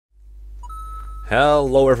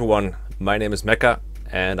Hello everyone, my name is Mekkah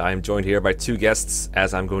and I'm joined here by two guests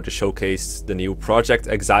as I'm going to showcase the new Project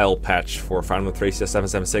Exile patch for Final Fantasy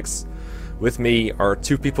 776. With me are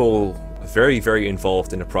two people very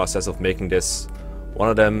involved in the process of making this. One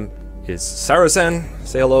of them is Cirosan.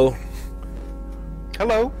 Say hello.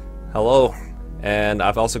 Hello. Hello. And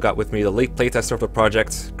I've also got with me the lead playtester of the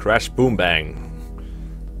project, Krash Boombang.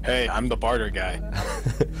 Hey, I'm the barter guy.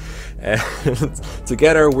 And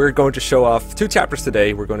together we're going to show off two chapters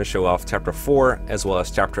today. We're going to show off chapter 4 as well as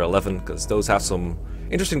chapter 11 because those have some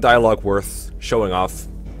interesting dialogue worth showing off.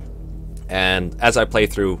 And as I play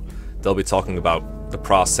through, they'll be talking about the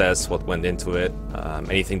process, what went into it,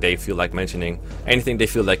 anything they feel like mentioning, anything they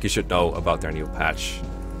feel like you should know about their new patch.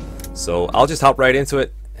 So I'll just hop right into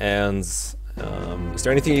it. And is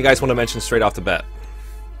there anything you guys want to mention straight off the bat?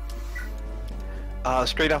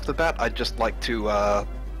 Straight off the bat, I'd just like to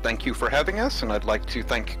thank you for having us, and I'd like to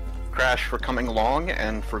thank Krash for coming along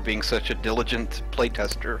and for being such a diligent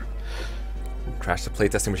playtester. Krash, the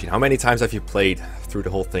playtesting machine. How many times have you played through the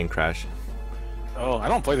whole thing, Krash? Oh, I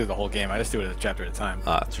don't play through the whole game. I just do it a chapter at a time.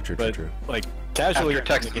 True. Like casually, after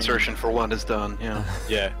text insertion for one is done. Yeah.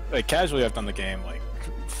 Yeah, like casually, I've done the game like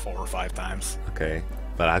 4 or 5 times. Okay,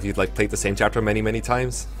 but have you like played the same chapter many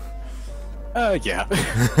times? Yeah.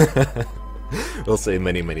 We'll say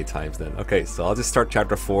many times then. Okay, so I'll just start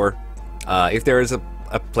chapter 4. If there is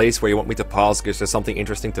a place where you want me to pause because there's something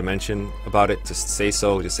interesting to mention about it, just say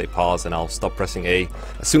so, just say pause and I'll stop pressing A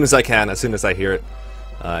as soon as I can, as soon as I hear it.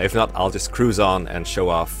 If not, I'll just cruise on and show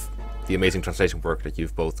off the amazing translation work that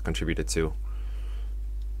you've both contributed to.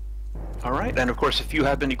 Alright, and of course if you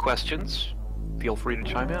have any questions, feel free to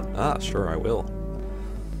chime in. Sure, I will.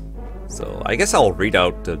 So I guess I'll read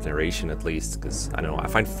out the narration at least, because I don't know, I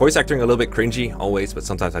find voice acting a little bit cringy always, but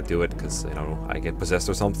sometimes I do it because, you know, I get possessed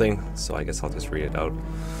or something, so I guess I'll just read it out.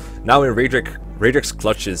 Now in Raedric's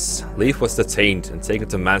clutches, Leif was detained and taken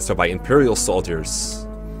to Manster by Imperial soldiers.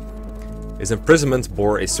 His imprisonment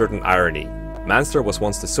bore a certain irony. Manster was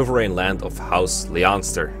once the sovereign land of House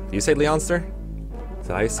Leonster. Do you say Leonster?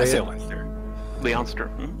 Did I say it? Leonster. Leonster.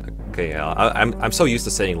 Okay, I'm so used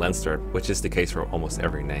to saying Leinster, which is the case for almost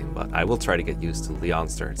every name, but I will try to get used to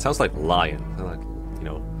Leonster. It sounds like lion, like, you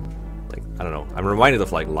know, like, I don't know. I'm reminded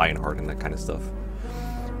of like Lionheart and that kind of stuff.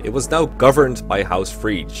 It was now governed by House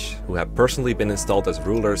Frege, who had personally been installed as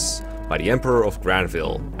rulers by the Emperor of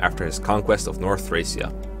Granville after his conquest of North Thracia.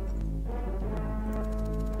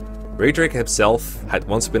 Raedric himself had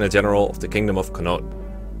once been a general of the Kingdom of Connaught.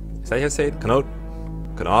 Is that how you say it? Connaught?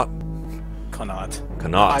 Connaught?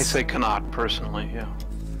 Connaught. I say Connaught personally, yeah.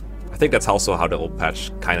 I think that's also how the old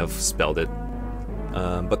patch kind of spelled it.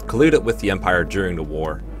 But colluded with the Empire during the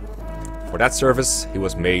war. For that service, he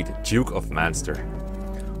was made Duke of Manster.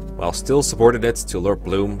 While still subordinate to Lord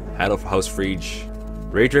Bloom, head of House Frege,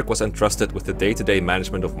 Raedric was entrusted with the day-to-day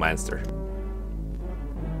management of Manster.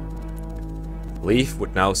 Leif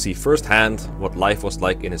would now see firsthand what life was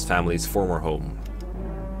like in his family's former home.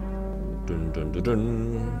 Dun dun dun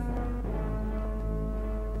dun.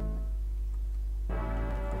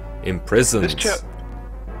 Imprisoned.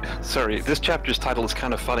 This chapter's title is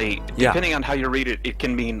kind of funny. Yeah. Depending on how you read it, it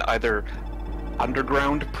can mean either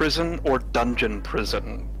underground prison or dungeon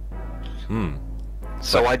prison.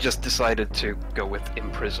 So I just decided to go with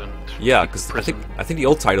imprisoned. Yeah, because I think the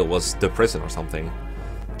old title was The Prison or something.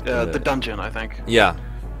 The dungeon, I think. Yeah.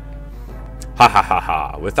 Ha ha ha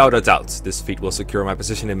ha. Without a doubt, this feat will secure my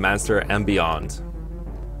position in Manster and beyond.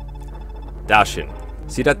 Dashin.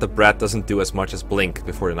 See that the brat doesn't do as much as blink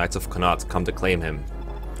before the Knights of Connaught come to claim him.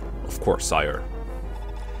 Of course, sire.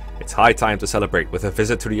 It's high time to celebrate with a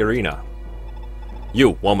visit to the arena.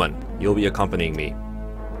 You, woman, you'll be accompanying me.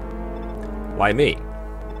 Why me?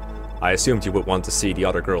 I assumed you would want to see the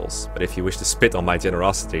other girls, but if you wish to spit on my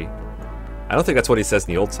generosity... I don't think that's what he says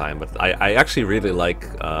in the old time, but I actually really like...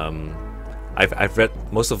 I've read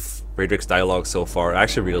most of Raedric's dialogue so far. I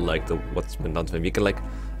actually really like what's been done to him. You can like...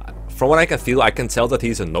 From what I can feel, I can tell that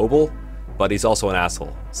he's a noble, but he's also an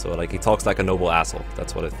asshole. So like he talks like a noble asshole.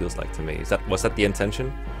 That's what it feels like to me. Was that the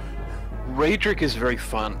intention? Raedric is very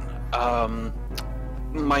fun.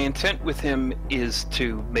 My intent with him is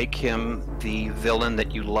to make him the villain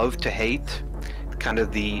that you love to hate, kind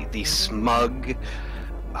of the smug,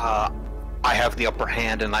 I have the upper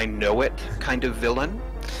hand and I know it kind of villain.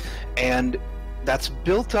 And that's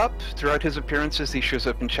built up throughout his appearances. He shows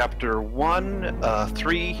up in chapter 1,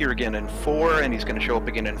 3, here again in 4, and he's going to show up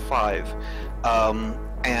again in 5.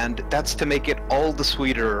 And that's to make it all the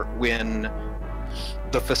sweeter when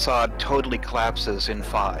the facade totally collapses in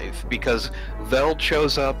 5, because Veld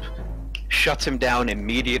shows up, shuts him down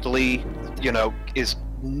immediately, you know, is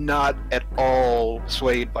not at all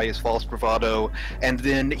swayed by his false bravado, and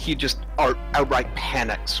then he just outright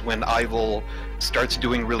panics when Ivel starts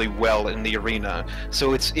doing really well in the arena.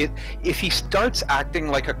 So if he starts acting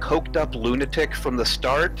like a coked up lunatic from the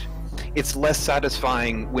start, it's less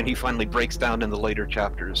satisfying when he finally breaks down in the later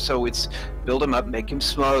chapters. So it's build him up, make him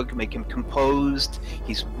smug, make him composed,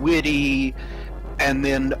 he's witty, and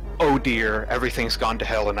then, oh dear, everything's gone to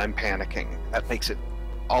hell and I'm panicking. That makes it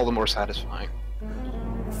all the more satisfying.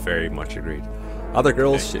 Very much agreed. Other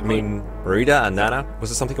girls, I mean, Marita and Nana, was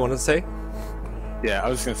there something you wanted to say? Yeah, I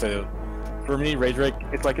was just gonna say, for me,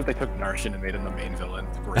 Raedric, it's like if they took Narshan and made him the main villain.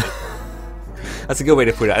 Great. That's a good way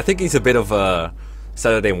to put it. I think he's a bit of a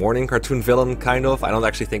Saturday morning cartoon villain, kind of. I don't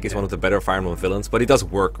actually think he's one of the better Fire Emblem villains, but he does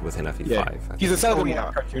work within FE5. Yeah. He's a Saturday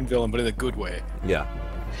morning cartoon villain, but in a good way. Yeah.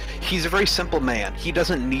 He's a very simple man. He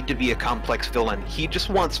doesn't need to be a complex villain. He just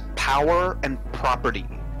wants power and property.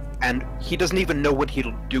 And he doesn't even know what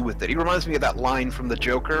he'll do with it. He reminds me of that line from the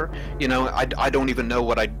Joker, you know, I don't even know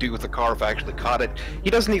what I'd do with the car if I actually caught it.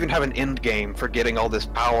 He doesn't even have an end game for getting all this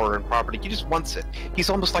power and property. He just wants it.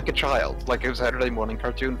 He's almost like a child, like a Saturday morning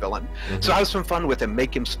cartoon villain. So have some fun with him,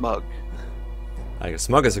 make him smug. I guess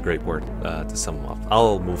smug is a great word to sum him up.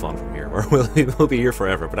 I'll move on from here, or we'll be here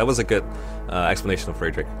forever, but that was a good explanation of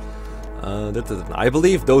Raedric. I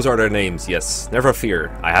believe those are their names, yes. Never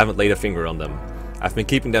fear, I haven't laid a finger on them. I've been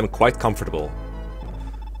keeping them quite comfortable.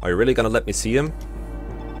 Are you really gonna let me see him?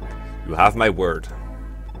 You have my word.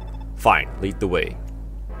 Fine, lead the way.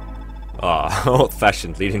 Ah,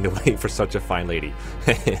 old-fashioned, leading the way for such a fine lady.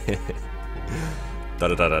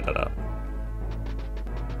 Da-da-da-da-da-da.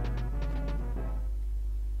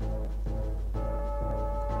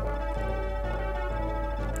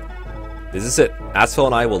 This is it. Asphalt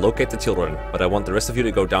and I will locate the children, but I want the rest of you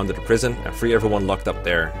to go down to the prison and free everyone locked up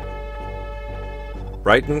there.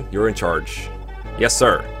 Brighton, you're in charge. Yes,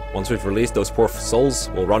 sir. Once we've released those poor souls,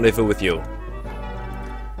 we'll rendezvous with you.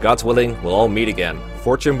 God's willing, we'll all meet again.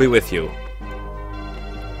 Fortune be with you.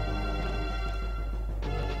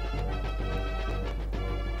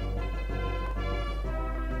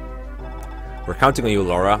 We're counting on you,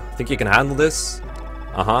 Laura. Think you can handle this?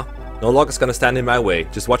 Uh-huh. No lock is gonna stand in my way.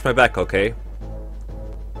 Just watch my back, okay?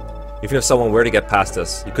 Even if someone were to get past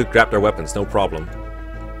us, you could grab their weapons, no problem.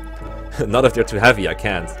 Not if they're too heavy, I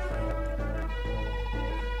can't.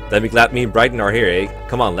 Then be glad me and Brighton are here, eh?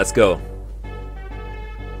 Come on, let's go.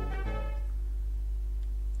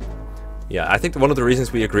 Yeah, I think one of the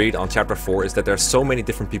reasons we agreed on chapter 4 is that there are so many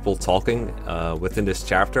different people talking within this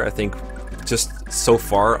chapter. I think just so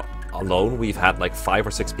far alone we've had like 5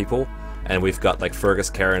 or 6 people, and we've got like Fergus,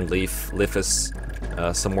 Karen, Leaf, Lifis,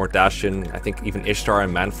 some more Dashin. I think even Ishtar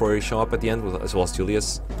and Manfroy show up at the end, as well as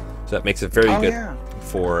Julius. So that makes it very good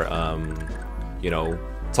for, you know,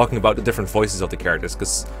 talking about the different voices of the characters.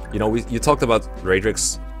 Because, you know, you talked about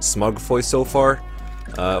Raedric's smug voice so far.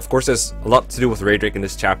 Of course, there's a lot to do with Raedric in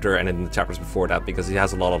this chapter and in the chapters before that, because he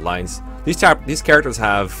has a lot of lines. These characters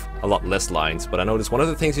have a lot less lines, but I noticed one of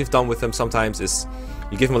the things you've done with them sometimes is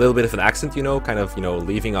you give them a little bit of an accent, you know, kind of, you know,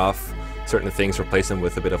 leaving off certain things, replace them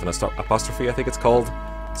with a bit of an apostrophe, I think it's called,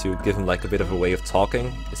 to give them like a bit of a way of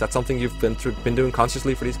talking. Is that something you've been doing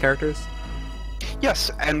consciously for these characters?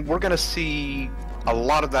 Yes, and we're going to see a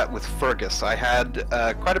lot of that with Fergus. I had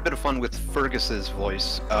quite a bit of fun with Fergus's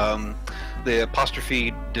voice. The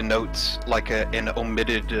apostrophe denotes like an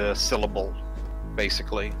omitted syllable,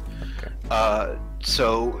 basically. Okay.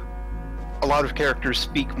 So a lot of characters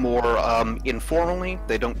speak more informally.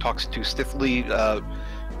 They don't talk too stiffly.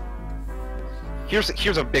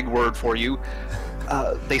 Here's a big word for you.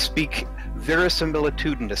 They speak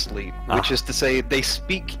verisimilitudinously, which is to say they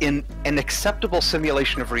speak in an acceptable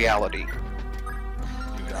simulation of reality.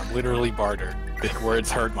 Dude, I'm literally bartered. Big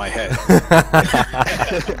words hurt my head.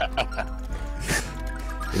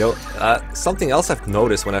 You know, something else I've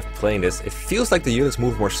noticed when I've playing this, it feels like the units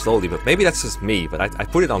move more slowly, but maybe that's just me, but I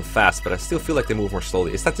put it on fast, but I still feel like they move more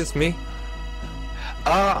slowly. Is that just me?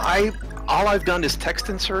 All I've done is text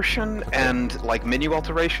insertion and like menu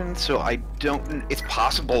alteration, so I don't. It's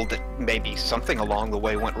possible that maybe something along the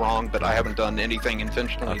way went wrong, but I haven't done anything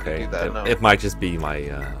intentionally to do that. No. It might just be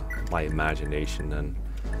my my imagination then.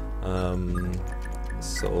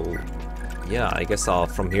 So yeah, I guess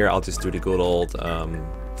from here I'll just do the good old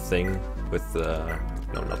thing with no,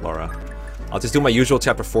 not Laura. I'll just do my usual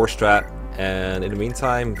chapter 4 strat, and in the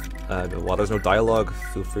meantime, while there's no dialogue,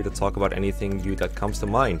 feel free to talk about anything that comes to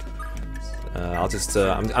mind. I'll just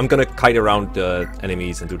I'm gonna kite around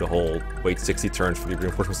enemies and do the whole wait 60 turns for the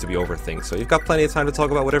reinforcements to be over thing. So you've got plenty of time to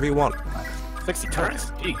talk about whatever you want. 60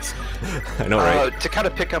 turns, jeez. I know, right? To kind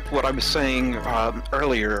of pick up what I was saying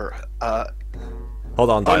earlier. Hold Hold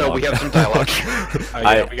on, Oh dialogue. no, we have some dialogue.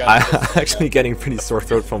 I'm actually getting pretty sore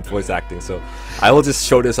throat from voice acting, so I will just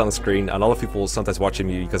show this on the screen, and a lot of people will sometimes watching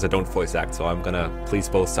me because I don't voice act, so I'm gonna please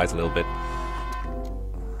both sides a little bit.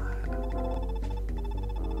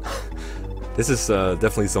 This is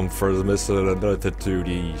definitely some further to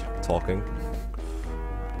the talking.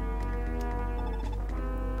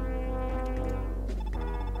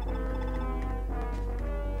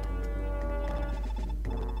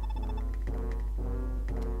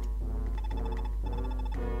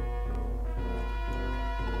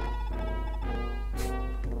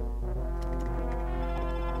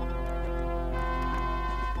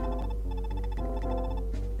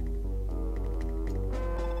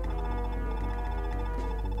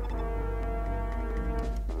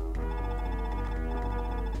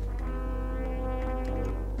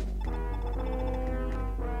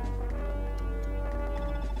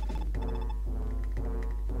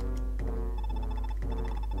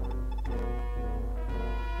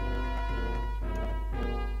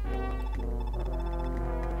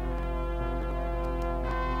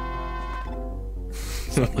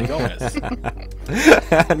 Suddenly Gomez.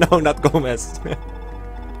 No, not Gomez.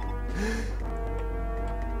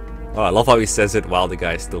 Oh, I love how he says it while the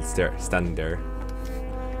guy is still standing there.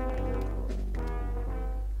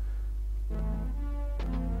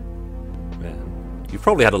 Man, you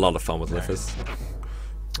probably had a lot of fun with Lithus.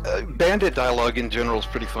 Bandit dialogue in general is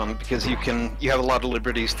pretty fun because you have a lot of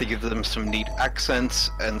liberties to give them some neat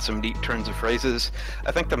accents and some neat turns of phrases.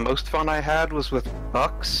 I think the most fun I had was with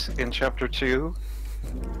Bucks in Chapter 2.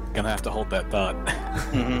 Gonna have to hold that thought.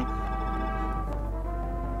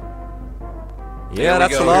 Yeah,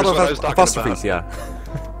 that's a lot of apostrophes, yeah.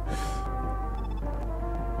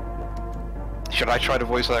 Should I try to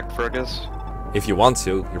voice act Fergus? If you want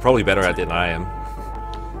to, you're probably better at it than I am.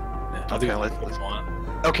 I'll do Okay, what you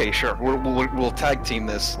want. Okay, sure. We'll tag team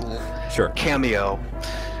this Sure. cameo.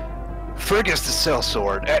 Fergus the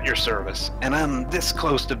Sellsword, at your service, and I'm this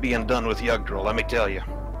close to being done with Yggdrasil, let me tell you.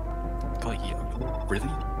 Oh, yeah. Really?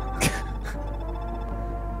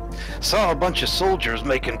 Saw a bunch of soldiers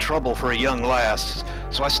making trouble for a young lass,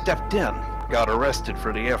 so I stepped in, got arrested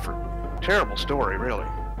for the effort. Terrible story, really.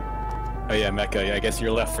 Oh yeah, Mekkah. Yeah, I guess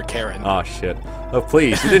you're left for Karen. Oh shit. Oh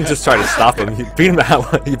please, you didn't just try to stop him. You beat him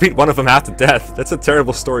out. You beat one of them half to death. That's a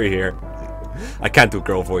terrible story here. I can't do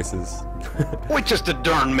girl voices. Wait just a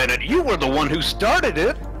darn minute, you were the one who started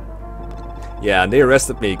it! Yeah, and they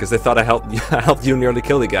arrested me because they thought I helped you nearly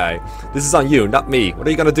kill the guy. This is on you, not me. What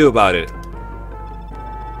are you gonna do about it?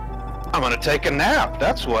 I'm gonna take a nap,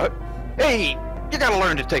 that's what. Hey, you gotta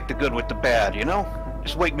learn to take the good with the bad, you know?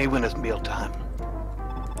 Just wake me when it's mealtime.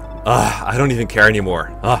 I don't even care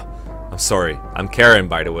anymore. I'm sorry. I'm Karen,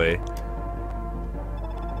 by the way.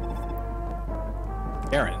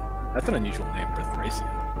 Karen? That's an unusual name for a Thracian.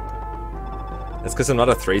 That's because I'm not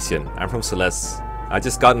a Thracian. I'm from Celeste. I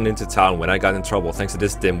just gotten into town when I got in trouble thanks to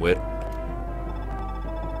this dimwit.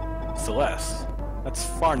 Celeste? That's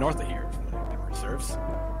far north of here, from what memory serves.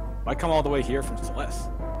 Why come all the way here from Celeste?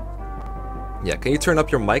 Yeah, can you turn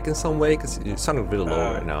up your mic in some way? Because you're sounding really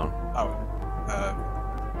low right now.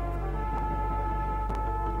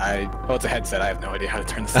 Oh, it's a headset. I have no idea how to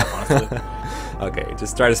turn this up, honestly. Okay,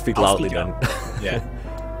 just try to speak I'll loudly speak then. up. Yeah.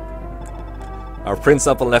 Our prince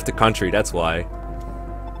up and left the country, that's why.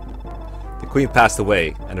 The queen passed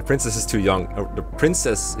away, and the princess is too young. The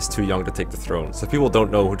princess is too young to take the throne, so people don't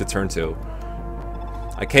know who to turn to.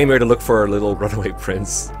 I came here to look for a little runaway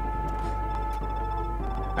prince.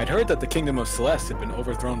 I'd heard that the kingdom of Celeste had been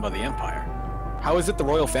overthrown by the Empire. How is it the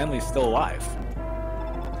royal family is still alive?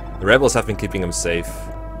 The rebels have been keeping him safe.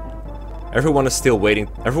 Everyone is still waiting.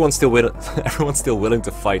 Everyone's still willing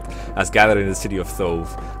to fight, as gathered in the city of Thove,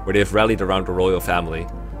 where they have rallied around the royal family.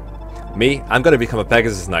 Me, I'm gonna become a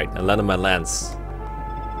Pegasus Knight and lend him my lance.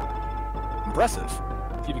 Impressive.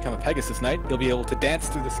 If you become a Pegasus Knight, you'll be able to dance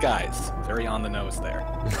through the skies. Very on the nose there.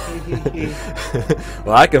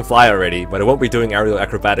 Well, I can fly already, but I won't be doing aerial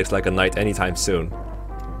acrobatics like a knight anytime soon.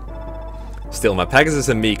 Still, my Pegasus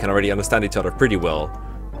and me can already understand each other pretty well.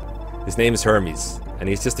 His name is Hermes, and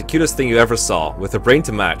he's just the cutest thing you ever saw, with a brain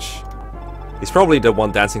to match. He's probably the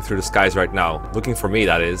one dancing through the skies right now, looking for me,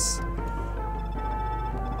 that is.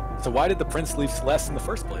 So why did the prince leave Celeste in the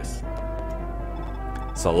first place?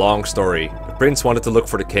 It's a long story. The prince wanted to look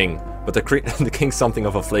for the king, but the king's something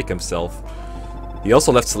of a flake himself. He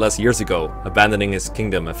also left Celeste years ago, abandoning his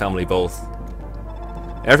kingdom and family both.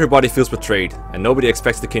 Everybody feels betrayed, and nobody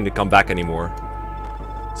expects the king to come back anymore.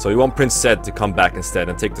 So we want Prince Zed to come back instead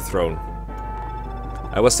and take the throne.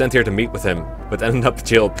 I was sent here to meet with him, but ended up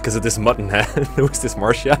jailed because of this muttonhead. Who is this,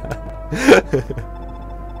 Marcia?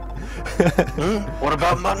 What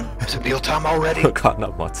about mutton? Is it mealtime already? Oh god,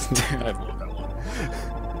 not mutton. I've loved that one.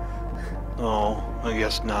 Oh, I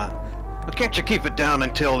guess not. But can't you keep it down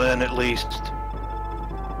until then, at least?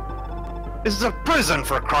 This is a prison,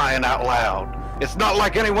 for crying out loud. It's not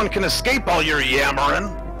like anyone can escape all your yammering.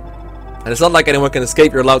 And it's not like anyone can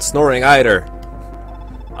escape your loud snoring either.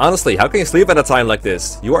 Honestly, how can you sleep at a time like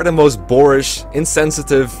this? You are the most boorish,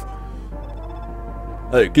 insensitive...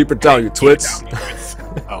 Hey, keep it down, you twits.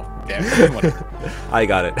 Oh, damn. I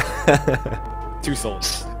got it. 2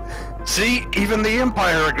 souls. See, even the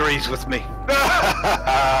Empire agrees with me.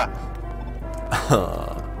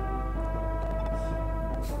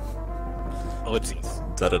 Ellipses.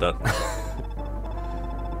 Da-da-da.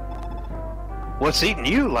 What's eating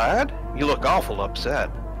you, lad? You look awful upset.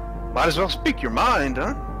 Might as well speak your mind,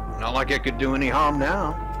 huh? Not like it could do any harm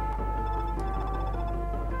now.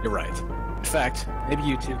 You're right. In fact, maybe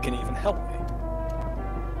you two can even help me.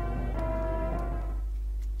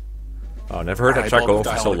 Oh, never heard that track go on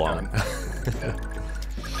for so long.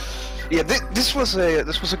 Yeah, this was a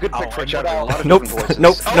good pick for a chapter. A lot of Nope, different voices.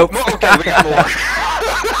 nope, Oh, nope. Okay, we got more.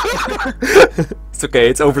 It's okay,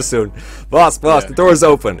 it's over soon. Boss, Yeah. the door is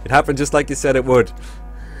open. It happened just like you said it would.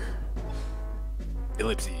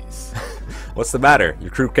 Ellipses. What's the matter? Your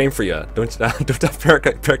crew came for you. Don't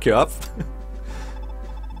that perk you up?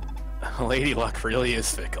 Lady Luck really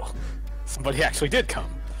is fickle. Somebody actually did come.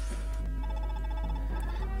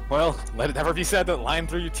 Well, let it never be said that lying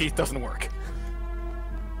through your teeth doesn't work.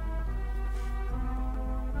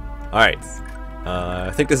 Alright.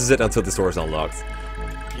 I think this is it until this door is unlocked.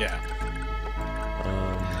 Yeah.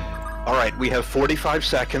 All right, we have 45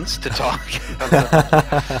 seconds to talk.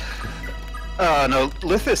 No,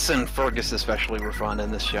 Lithis and Fergus especially were fun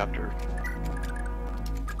in this chapter.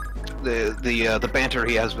 The banter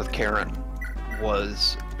he has with Karen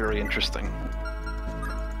was very interesting.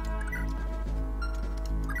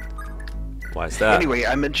 Why is that? Anyway,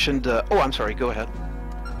 I mentioned. Oh, I'm sorry. Go ahead.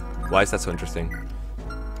 Why is that so interesting?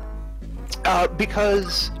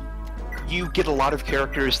 Because you get a lot of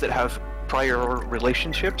characters that have prior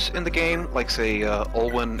relationships in the game, like say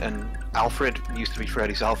Olwen and Alfred. Used to be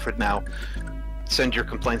Freddy's Alfred, now send your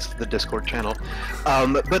complaints to the Discord channel.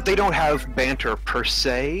 But they don't have banter per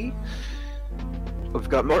se. We've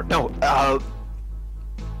got more. No.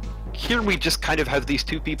 Here we just kind of have these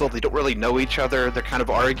two people. They don't really know each other. They're kind of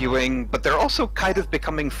arguing, but they're also kind of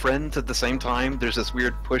becoming friends at the same time. There's this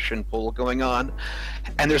weird push and pull going on,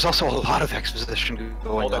 and there's also a lot of exposition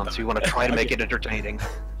going on. So you want to try to make it entertaining.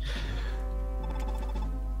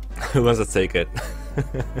 Who wants to take it?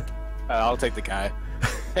 I'll take the guy.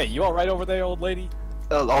 Hey, you alright over there, old lady?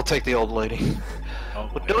 I'll take the old lady. Oh,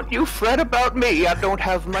 But don't you fret about me. I don't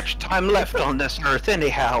have much time left on this earth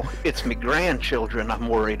anyhow. It's me grandchildren I'm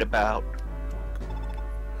worried about.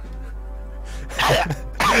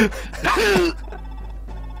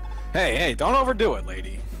 Hey, don't overdo it,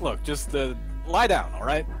 lady. Look, just lie down,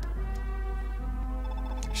 alright?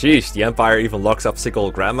 Sheesh, the Empire even locks up sick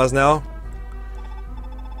old grandmas now?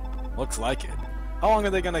 Looks like it. How long are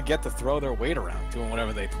they gonna get to throw their weight around, doing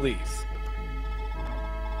whatever they please?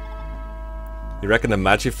 You reckon the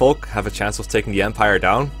Magi folk have a chance of taking the Empire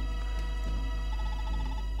down?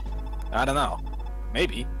 I don't know.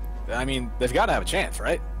 Maybe. I mean, they've got to have a chance,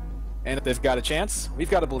 right? And if they've got a chance, we've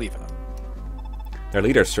got to believe in them. Their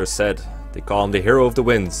leader sure said. They call him the hero of the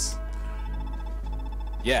winds.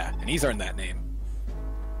 Yeah, and he's earned that name.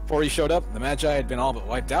 Before he showed up, the Magi had been all but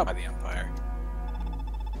wiped out by the Empire.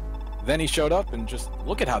 Then he showed up, and just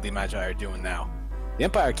look at how the Magi are doing now. The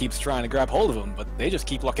Empire keeps trying to grab hold of them, but they just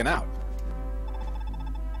keep lucking out.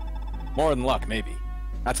 More than luck, maybe.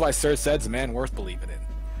 That's why Sir said's a man worth believing in.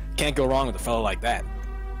 Can't go wrong with a fellow like that.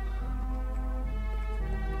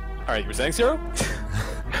 Alright, you were saying, Ciro?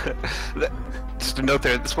 Just a note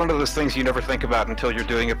there, it's one of those things you never think about until you're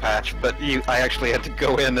doing a patch, but I actually had to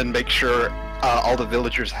go in and make sure all the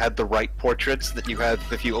villagers had the right portraits that you had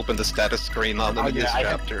if you open the status screen on them in this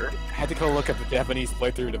chapter. I had to go look at the Japanese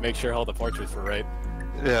playthrough to make sure all the portraits were right.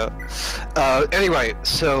 Yeah. Anyway,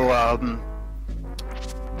 so,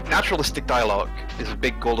 naturalistic dialogue is a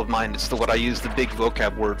big goal of mine. It's what I use the big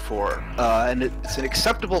vocab word for. And it's an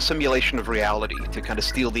acceptable simulation of reality, to kind of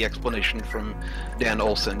steal the explanation from Dan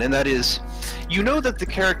Olson. And that is, you know that the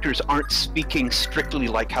characters aren't speaking strictly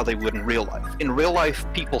like how they would in real life. In real life,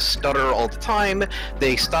 people stutter all the time.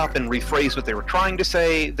 They stop and rephrase what they were trying to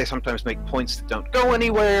say. They sometimes make points that don't go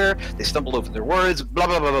anywhere. They stumble over their words, blah,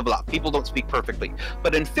 blah, blah, blah, blah. People don't speak perfectly.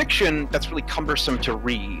 But in fiction, that's really cumbersome to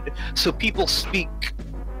read. So people speak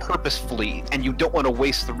purposefully, and you don't want to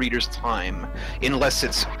waste the reader's time unless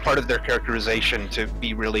it's part of their characterization to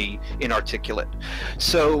be really inarticulate.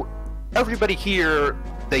 So everybody here,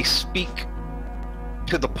 they speak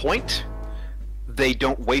to the point. They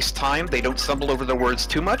don't waste time. They don't stumble over their words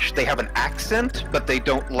too much. They have an accent, but they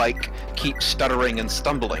don't keep stuttering and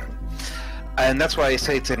stumbling. And that's why I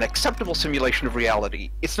say it's an acceptable simulation of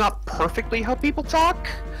reality. It's not perfectly how people talk,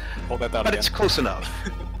 Hold that down but again. it's close enough.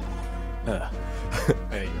 Hey,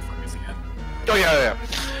 you're fungus again. Oh yeah.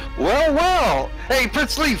 Well. Hey,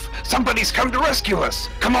 Prince Leaf, somebody's come to rescue us.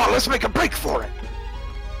 Come on, let's make a break for it.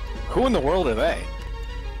 Who in the world are they?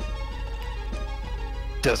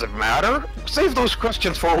 Does it matter? Save those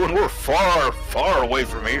questions for when we're far, far away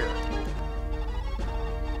from here.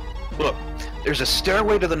 Look, there's a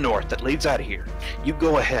stairway to the north that leads out of here. You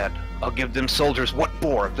go ahead. I'll give them soldiers what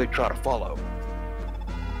for if they try to follow.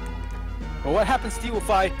 Well, what happens to you if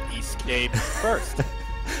I escape first?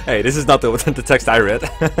 Hey, this is not the text I read.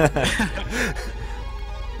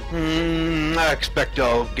 I expect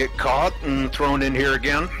I'll get caught and thrown in here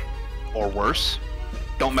again. Or worse.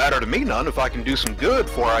 Don't matter to me none if I can do some good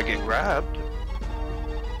before I get grabbed.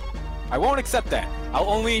 I won't accept that. I'll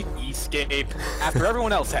only escape after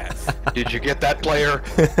everyone else has. Did you get that, player?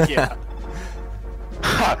 Yeah.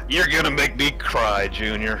 Ha! You're gonna make me cry,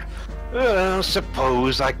 Junior.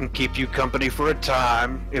 Suppose I can keep you company for a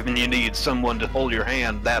time, if you need someone to hold your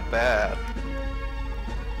hand that bad.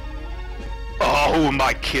 Oh, who am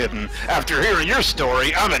I kidding? After hearing your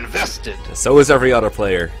story, I'm invested. So is every other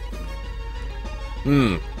player.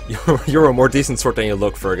 You're a more decent sort than you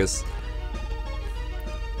look, Fergus.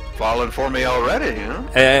 Falling for me already, huh?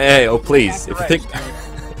 Hey, oh please!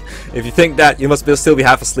 If you think that, you must still be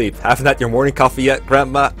half asleep. Haven't had your morning coffee yet,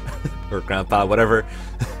 Grandma, or Grandpa, whatever.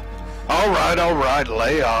 All right,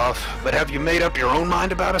 lay off. But have you made up your own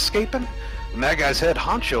mind about escaping? That guy's head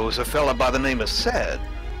honcho is a fella by the name of Ced.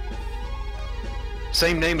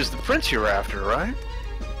 Same name as the prince you're after, right?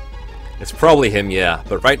 It's probably him, yeah.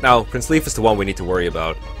 But right now, Prince Leaf is the one we need to worry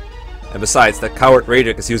about. And besides, that coward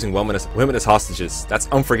Radric is using women as hostages. That's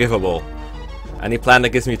unforgivable. Any plan that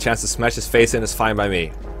gives me a chance to smash his face in is fine by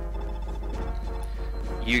me.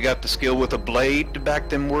 You got the skill with a blade to back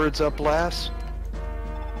them words up, lass?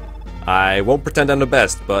 I won't pretend I'm the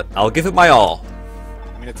best, but I'll give it my all.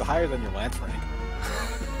 I mean, it's higher than your lance rank.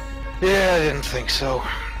 Yeah, I didn't think so.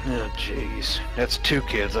 Oh, jeez. That's 2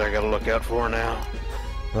 kids I gotta look out for now.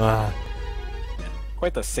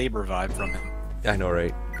 Quite the saber vibe from him. I know,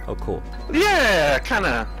 right? Oh, cool. Yeah,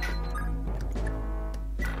 kinda.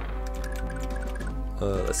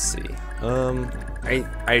 Let's see.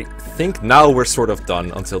 I think now we're sort of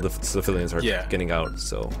done until the civilians are getting out,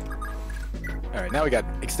 so... Alright, now we got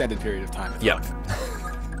extended period of time. Yep.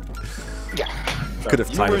 Yeah. Could have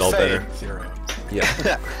timed it all better. Zero. Yeah.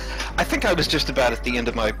 I think I was just about at the end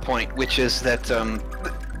of my point, which is that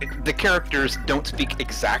the characters don't speak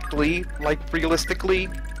exactly realistically.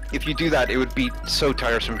 If you do that, it would be so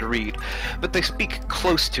tiresome to read. But they speak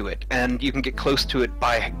close to it, and you can get close to it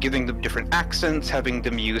by giving them different accents, having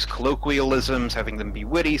them use colloquialisms, having them be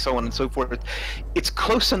witty, so on and so forth. It's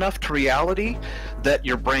close enough to reality that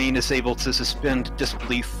your brain is able to suspend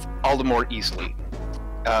disbelief all the more easily.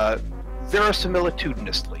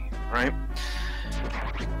 Verisimilitudinously, right?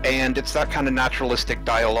 And it's that kind of naturalistic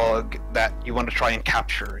dialogue that you want to try and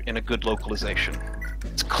capture in a good localization.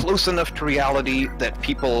 It's close enough to reality that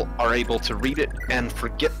people are able to read it and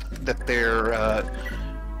forget that they're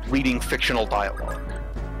reading fictional dialogue.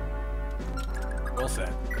 Well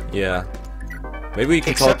said. Yeah. Maybe we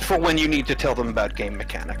can Except talk... for when you need to tell them about game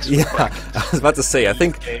mechanics. Yeah, I was about to say, I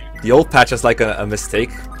think the old patch has a mistake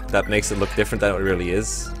that makes it look different than it really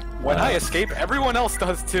is. When I escape, everyone else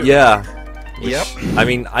does too. Yeah. Which, Yep. I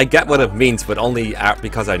mean, I get what it means, but only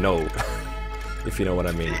because I know. If you know what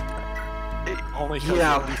I mean. Only because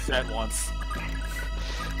Yeah. you said once.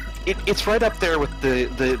 It's right up there with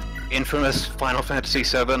the infamous Final Fantasy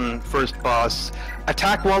VII first boss,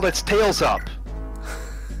 attack while its tail's up.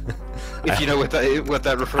 If you know what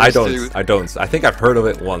that refers to. I don't. I think I've heard of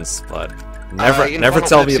it once, but never in tell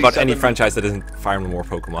Final me about Fantasy any VII franchise that isn't Fire Emblem or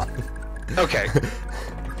Pokemon. Okay.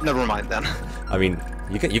 Never mind then. I mean,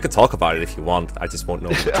 you can talk about it if you want. I just won't know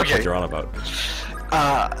what you're on about.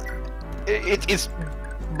 It's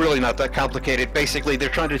really not that complicated. Basically, they're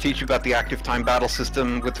trying to teach you about the active time battle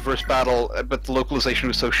system with the first battle, but the localization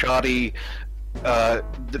was so shoddy.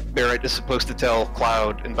 Barrett is supposed to tell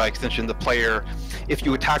Cloud, and by extension the player, if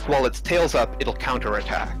you attack while its tail's up, it'll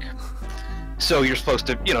counterattack. So you're supposed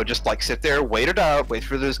to, just sit there, wait it out, wait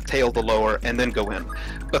for this tail to lower, and then go in.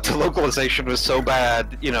 But the localization was so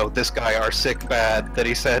bad, this guy are sick bad, that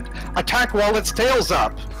he said, attack while its tail's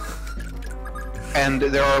up! And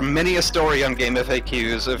there are many a story on game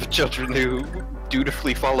FAQs of children who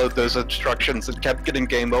dutifully followed those instructions and kept getting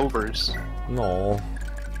game overs. No.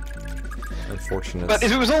 Unfortunate. But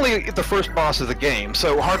it was only the first boss of the game,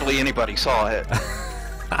 so hardly anybody saw it.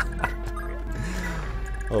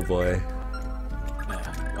 Oh boy.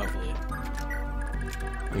 Yeah, lovely.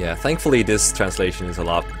 Yeah, thankfully this translation is a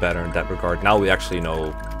lot better in that regard. Now we actually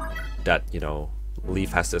know that, you know,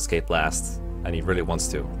 Leaf has to escape last, and he really wants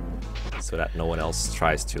to. So that no one else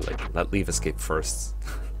tries to, like, let Leaf escape first.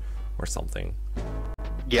 Or something.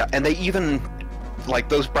 Yeah, and they even, like,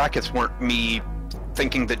 those brackets weren't me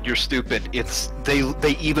thinking that you're stupid. It's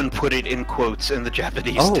they even put it in quotes in the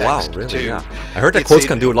Japanese Oh wow, text really? too. Yeah. I heard that quotes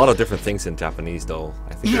can do a lot of different things in Japanese, though.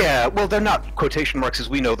 I think. Yeah, well, they're not quotation marks as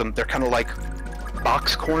we know them. They're kind of like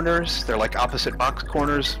box corners. They're like opposite box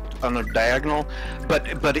corners on a diagonal. But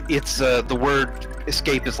it's the word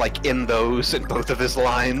escape is like in those in both of his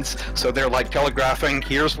lines. So they're like telegraphing,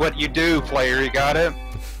 here's what you do, player. You got it?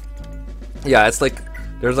 Yeah, it's like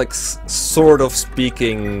there's like sort of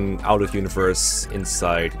speaking out of universe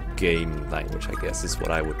inside game language, I guess is what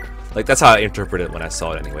I would like. That's how I interpret it when I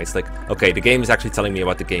saw it anyway. It's like, okay, the game is actually telling me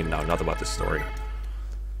about the game now, not about the story.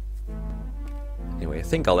 Anyway, I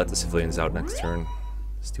think I'll let the civilians out next turn.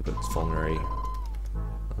 Stupid vulnerary.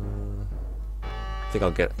 I think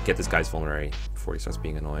I'll get this guy's vulnerary before he starts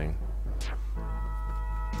being annoying.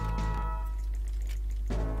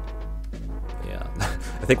 Yeah,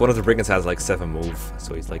 I think one of the brigands has like 7 move,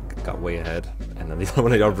 so he's like got way ahead, and then the other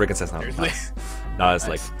one of the other brigands has now it's Nice.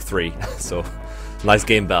 like 3. So nice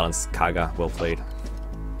game balance, Kaga. Well played.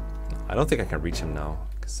 I don't think I can reach him now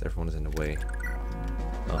because everyone is in the way.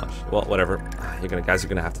 Well, whatever. Guys are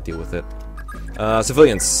gonna have to deal with it.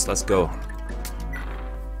 Civilians, let's go.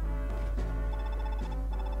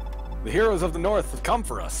 The heroes of the North have come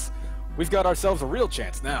for us. We've got ourselves a real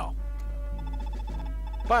chance now.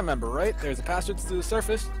 If I remember right, there's a passage to the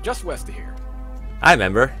surface just west of here. I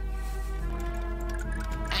remember.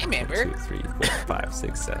 I remember. 1, 2, 3, 4, 5,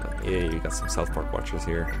 6, 7. Yeah, you got some South Park watchers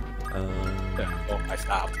here. Oh, I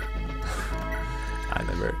stopped. I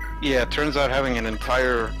remember. Yeah, it turns out having an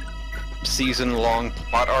entire season-long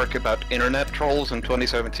plot arc about internet trolls in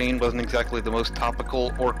 2017 wasn't exactly the most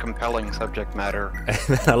topical or compelling subject matter.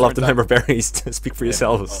 I love the member berries. Speak for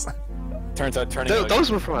yourselves. Turns out turning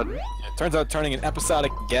Those were fun. turns out turning an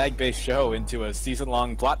episodic gag-based show into a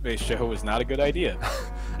season-long plot-based show was not a good idea.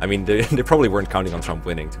 I mean, they probably weren't counting on Trump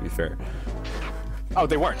winning, to be fair. Oh,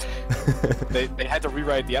 they weren't. they had to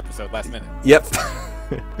rewrite the episode last minute. Yep.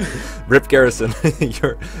 Rip Garrison,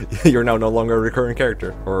 you're now no longer a recurring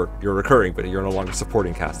character, or you're recurring, but you're no longer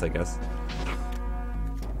supporting cast, I guess.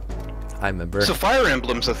 I remember. So Fire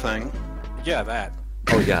Emblem's a thing. Yeah, that.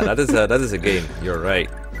 Oh yeah, that is a game. You're right.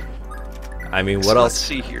 I mean, what So else? Let's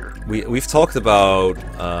see here. We've talked about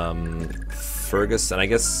Fergus, and I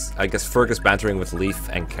guess Fergus bantering with Leaf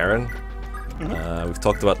and Karen. We've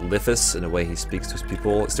talked about Lithus and the way he speaks to his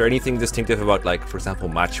people. Is there anything distinctive about, like, for example,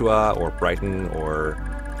 Machua or Brighton or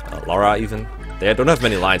Lara even? They don't have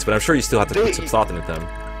many lines, but I'm sure you still have to put some thought into them.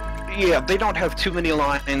 Yeah, they don't have too many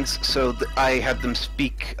lines, so I had them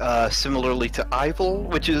speak similarly to Ivel,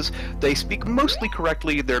 which is they speak mostly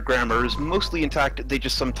correctly, their grammar is mostly intact, they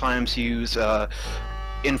just sometimes use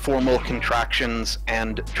informal contractions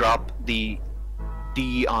and drop the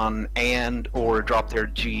D on and or drop their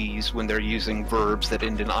G's when they're using verbs that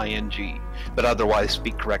end in ing, but otherwise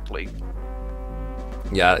speak correctly.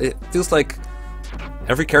 Yeah, it feels like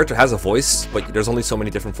every character has a voice, but there's only so many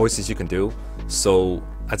different voices you can do. So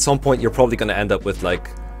at some point you're probably going to end up with like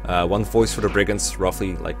one voice for the brigands,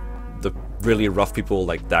 roughly, like the really rough people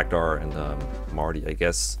like Dagdar and Marty, I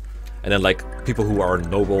guess. And then like people who are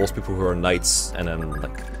nobles, people who are knights, and then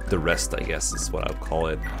like the rest, I guess, is what I would call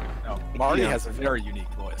it. No, Marty Yeah. has a very unique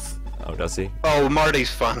voice. Oh, does he? Oh, Marty's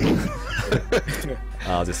fun.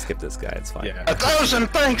 I'll just skip this guy, it's fine. Yeah. 1,000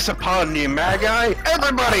 thanks upon you, Magi!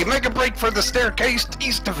 Everybody, make a break for the staircase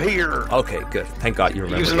east of here! Okay, good. Thank God you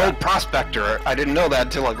remember He's an that. old prospector. I didn't know that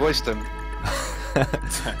until I voiced him.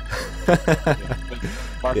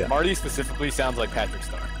 Yeah. Marty specifically sounds like Patrick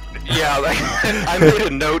Star. Yeah, like, I made a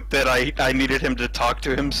note that I needed him to talk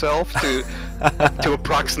to himself to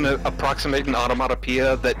approximate an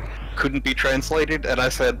onomatopoeia that couldn't be translated, and I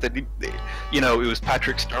said that it was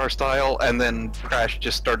Patrick Star style, and then Krash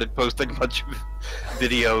just started posting a bunch of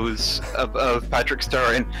videos of Patrick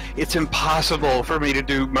Star, and it's impossible for me to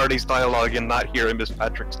do Marty's dialogue and not hear him as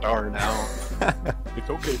Patrick Star now. It's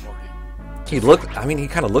okay, Marty. He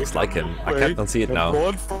kind of looks like him. I can't unsee it now.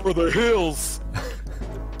 Run for the hills.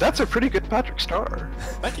 That's a pretty good Patrick Star.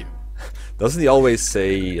 Thank you. Doesn't he always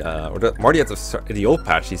say, Marty at the old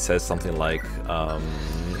patch, he says something like,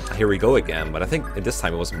 here we go again, but I think at this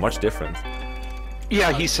time it was much different.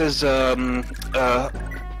 Yeah, he says, oh,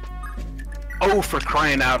 for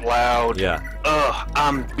crying out loud. Yeah. Ugh,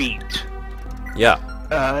 I'm beat. Yeah.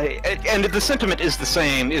 And the sentiment is the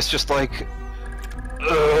same. It's just like,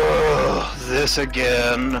 ugh, this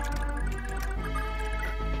again.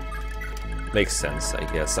 Makes sense, I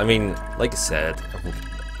guess. I mean, like I said,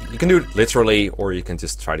 you can do it literally, or you can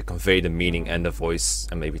just try to convey the meaning and the voice,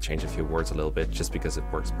 and maybe change a few words a little bit, just because it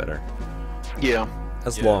works better. Yeah.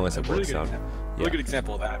 As long as it works out. Really good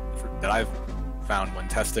example of that I've found when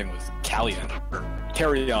testing was Carrion,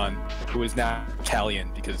 who is now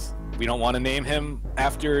Callion, because we don't want to name him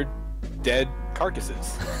after dead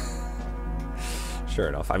carcasses. Sure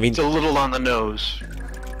enough. I mean, it's a little on the nose.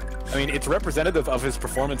 I mean, it's representative of his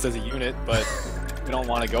performance as a unit, but we don't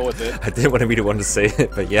want to go with it. I didn't want to be the one to say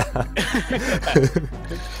it, but yeah.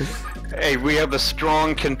 Hey, we have a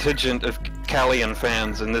strong contingent of Callion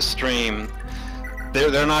fans in this stream.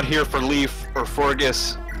 They're not here for Leaf or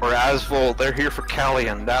Forgus or Asvol. They're here for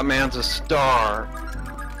Callion. That man's a star.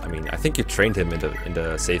 I mean, I think you trained him in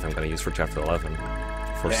the save I'm going to use for Chapter 11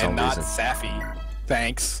 for some not reason. Safi.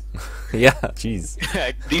 Thanks. Yeah, jeez.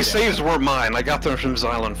 These saves were mine. I got them from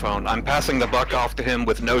Xylan Phone. I'm passing the buck off to him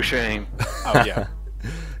with no shame. Oh yeah.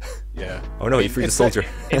 Yeah. Oh no, you freed the soldier.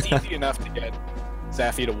 It's easy enough to get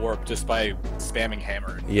Safi to warp just by spamming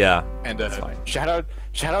hammer. Yeah. And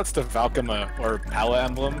shoutouts to Valkama or Pala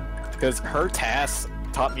Emblem, because her tasks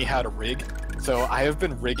taught me how to rig. So I have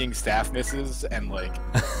been rigging staff misses and like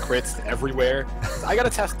crits everywhere. I gotta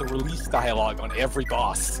test the release dialogue on every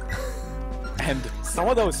boss. And some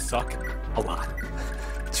of those suck a lot.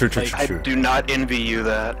 True. I do not envy you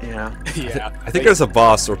that, yeah. Yeah. I think there's a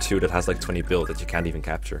boss or two that has like 20 build that you can't even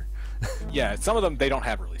capture. Yeah, some of them, they don't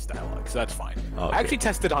have release dialogue, so that's fine. Oh, okay. I actually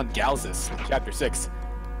tested on Galzus in Chapter 6.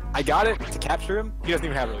 I got it to capture him, he doesn't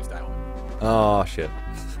even have release dialogue. Oh, shit.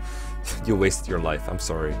 You wasted your life, I'm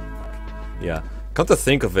sorry. Yeah. Come to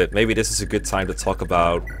think of it, maybe this is a good time to talk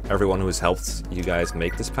about everyone who has helped you guys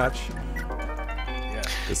make this patch. Yeah.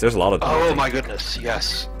 Because there's a lot of them. Oh my goodness,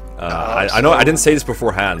 yes. I know I didn't say this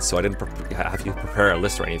beforehand, so I didn't have you prepare a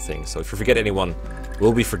list or anything. So if you forget anyone,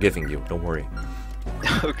 we'll be forgiving you. Don't worry.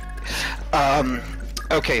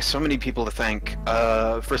 Okay, so many people to thank.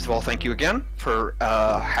 First of all, thank you again for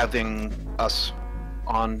having us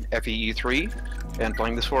on FE3 and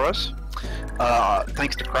playing this for us.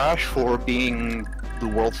 Thanks to Krash for being the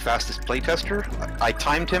world's fastest playtester. I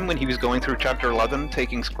timed him when he was going through Chapter 11,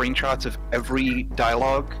 taking screenshots of every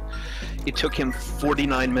dialogue. It took him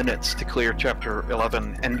 49 minutes to clear Chapter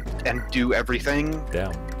 11 and do everything.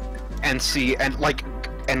 Damn. And see,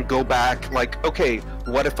 and go back, like, okay,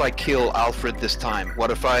 what if I kill Alfred this time?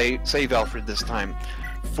 What if I save Alfred this time?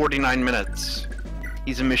 49 minutes.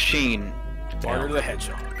 He's a machine. Barter the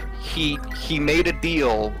Hedgehog. He made a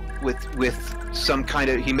deal with some kind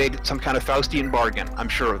of, he made some kind of Faustian bargain, I'm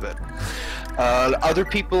sure of it. Other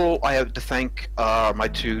people I have to thank are my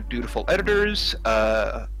two dutiful editors,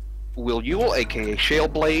 Will Ewell, aka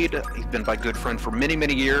Shaleblade. He's been my good friend for many,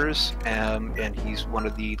 many years, and he's one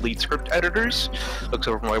of the lead script editors. Looks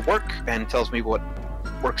over my work and tells me what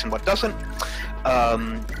works and what doesn't.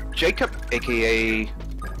 Jacob, aka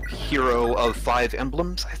Hero of 5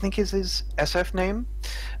 Emblems, I think is his SF name,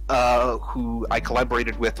 who I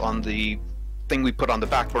collaborated with on the thing we put on the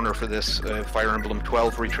back burner for this Fire Emblem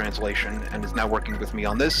 12 retranslation, and is now working with me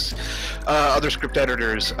on this. Other script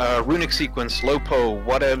editors, Runic Sequence, Lopo,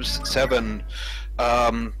 Whatevs 7.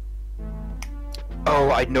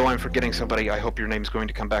 Oh, I know I'm forgetting somebody. I hope your name's going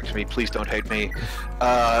to come back to me. Please don't hate me.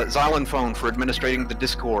 Xylan Phone for administrating the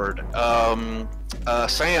Discord.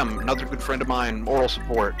 Sam, another good friend of mine, moral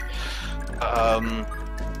support.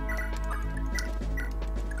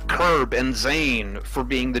 Kirb and Zane for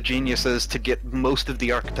being the geniuses to get most of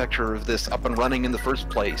the architecture of this up and running in the first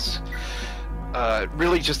place.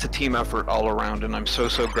 Really just a team effort all around, and I'm so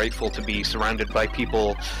grateful to be surrounded by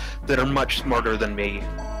people that are much smarter than me,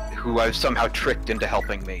 who I've somehow tricked into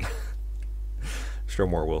helping me. Sure,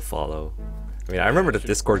 more will follow. I mean, I remember the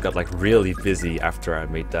Discord got like really busy after I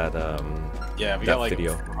made that yeah, we that got like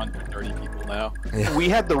video. 130 people now. Yeah. We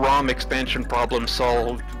had the ROM expansion problem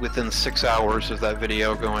solved within 6 hours of that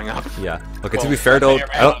video going up. Yeah. Okay. Well, to be fair though,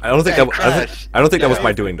 I don't think that was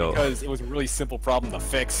my doing though. Because it was a really simple problem to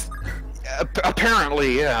fix.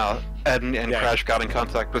 Apparently, yeah. And Yeah. Krash got in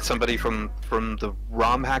contact with somebody from the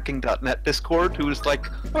romhacking.net Discord who was like,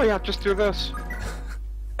 oh yeah, just do this.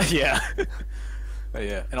 Yeah.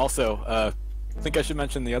 Yeah. And also, I think I should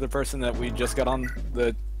mention the other person that we just got on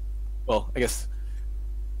the, well, I guess,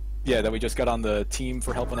 yeah, that we just got on the team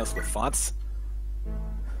for helping us with fonts.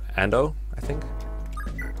 Ando, I think.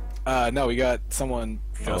 No, we got someone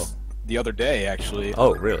just the other day, actually.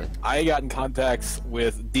 Oh, really? I got in contact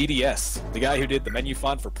with DDS, the guy who did the menu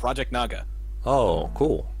font for Project Naga. Oh,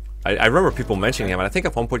 cool. I remember people mentioning him, and I think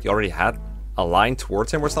at one point you already had a line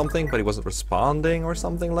towards him or something, but he wasn't responding or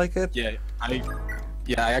something like it. Yeah,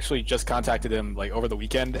 I actually just contacted him like over the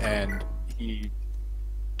weekend, and he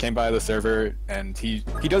came by the server, and he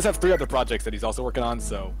does have 3 other projects that he's also working on.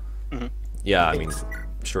 So Yeah, I mean,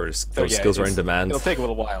 sure, those skills are in demand. It'll take a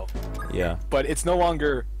little while. Yeah. But it's no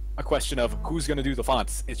longer a question of who's going to do the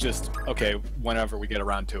fonts. It's just, okay, whenever we get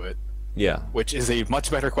around to it. Yeah. Which is a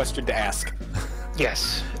much better question to ask.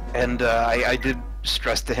 Yes, and I did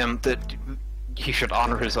stress to him that he should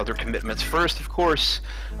honor his other commitments first, of course,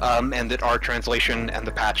 and that our translation and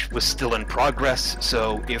the patch was still in progress,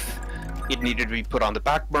 so if it needed to be put on the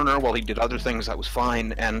back burner while he did other things, that was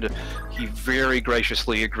fine, and he very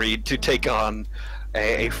graciously agreed to take on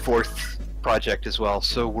a 4th project as well,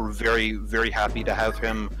 so we're very, very happy to have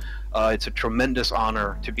him. It's a tremendous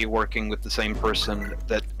honor to be working with the same person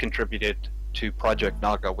that contributed to Project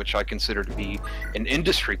Naga, which I consider to be an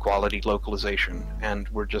industry quality localization, and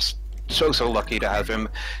we're just so lucky to have him,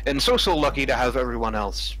 and so lucky to have everyone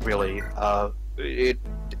else, really.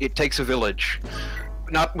 It takes a village.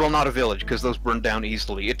 Not a village, because those burn down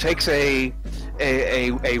easily. It takes a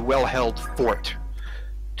well-held fort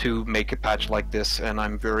to make a patch like this, and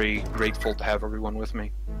I'm very grateful to have everyone with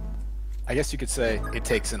me. I guess you could say it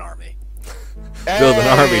takes an army. Build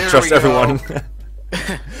an army, trust everyone.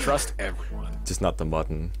 Trust everyone. Just not the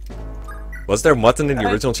mutton. Was there mutton in the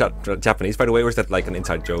original Japanese, by the way, or is that like an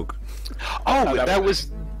inside joke? Oh, that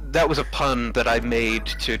was a pun that I made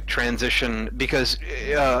to transition, because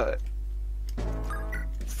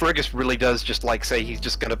Fergus really does just like say he's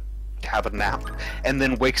just gonna have a nap, and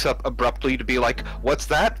then wakes up abruptly to be like, what's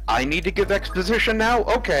that? I need to give exposition now?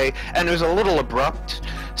 Okay. And it was a little abrupt,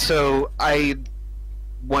 so I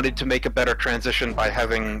wanted to make a better transition by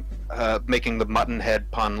having making the mutton head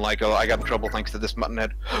pun, like, oh, I got in trouble thanks to this mutton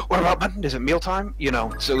head. What about mutton? Is it mealtime? You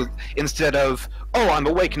know, so instead of, oh, I'm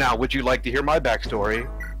awake now, would you like to hear my backstory?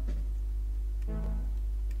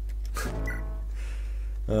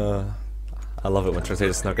 I love it when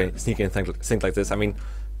translators sneak in things like this. I mean,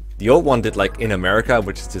 the old one did like in America,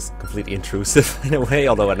 which is just completely intrusive in a way,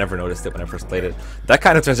 although I never noticed it when I first played it. That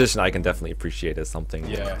kind of transition I can definitely appreciate as something.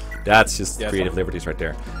 Yeah. That's just creative liberties right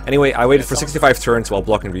there. Anyway, I waited for 65 turns while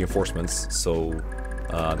blocking reinforcements, so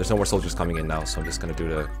there's no more soldiers coming in now, so I'm just going to do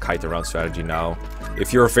the kite around strategy now.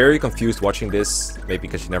 If you're very confused watching this, maybe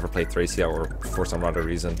because you never played Thracia or for some other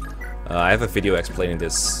reason, I have a video explaining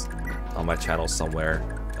this on my channel somewhere.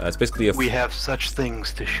 It's basically a... We have such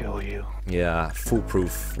things to show you. Yeah,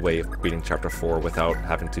 foolproof way of beating Chapter 4 without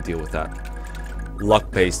having to deal with that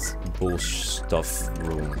luck-based bullshit stuff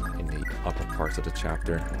room in the upper parts of the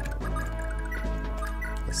chapter.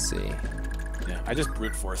 Let's see. Yeah, I just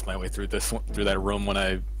brute forced my way through that room when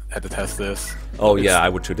I had to test this. Oh yeah, I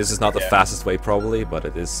would too. This is not the fastest way probably, but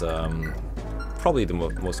it is probably the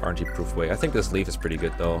most RNG-proof way. I think this leaf is pretty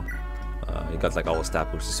good though. You got like all the stat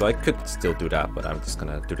boosters, so I could still do that, but I'm just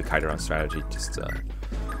gonna do the kite around strategy just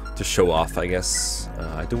to show off, I guess.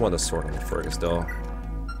 I do want a sword on the Fergus though.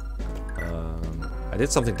 I did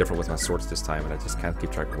something different with my swords this time, and I just can't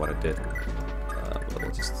keep track of what I did. But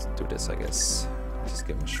we'll just do this, I guess. Just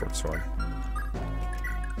give him a short sword.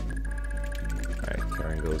 Alright,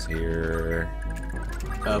 carrying goes here.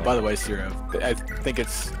 By the way, Ciro, I think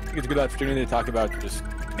it's a good opportunity to talk about just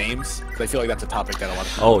names, because I feel like that's a topic that a lot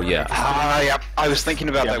of people... Oh, yeah. Yeah, I was thinking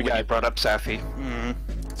about that when you brought up Safi.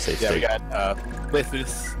 Safe yeah, state. we got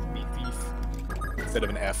Lithis, Meat Thief, instead of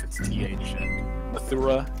an F, it's TH, and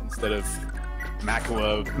Mathura, instead of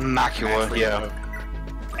Makua, yeah.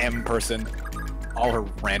 M person, all her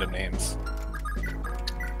random names.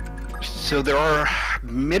 So there are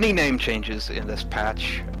many name changes in this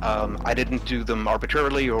patch. I didn't do them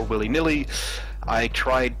arbitrarily or willy-nilly. I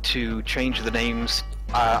tried to change the names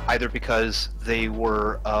either because they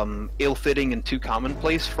were ill-fitting and too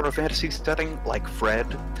commonplace for a fantasy setting, like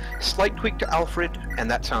Fred. Slight tweak to Alfred, and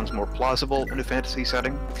that sounds more plausible in a fantasy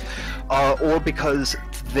setting. Or because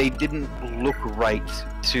they didn't look right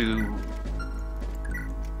to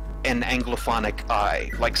an Anglophonic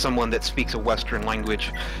eye, like someone that speaks a Western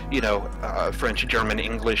language, you know, French, German,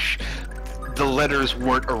 English. The letters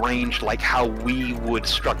weren't arranged like how we would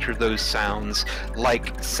structure those sounds,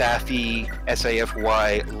 like Safi,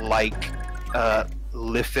 S-A-F-Y, like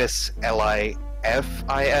Lifis,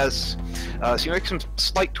 L-I-F-I-S. So you make some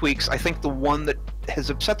slight tweaks. I think the one that has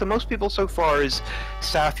upset the most people so far is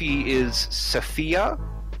Safi is Safia,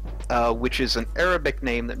 which is an Arabic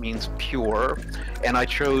name that means pure, and I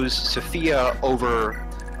chose Sophia over,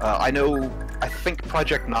 I know I think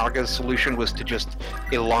Project Naga's solution was to just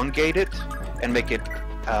elongate it and make it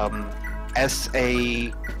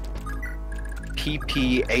SAPPHIE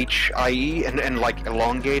and like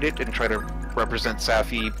elongate it and try to represent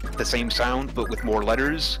Safi the same sound but with more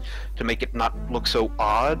letters to make it not look so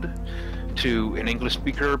odd to an English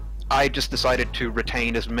speaker. I just decided to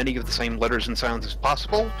retain as many of the same letters and sounds as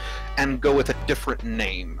possible and go with a different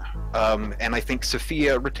name. And I think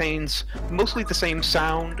Sophia retains mostly the same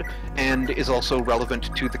sound and is also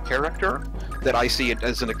relevant to the character, that I see it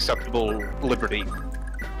as an acceptable liberty.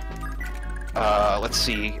 Let's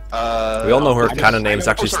see. We all know her canon name is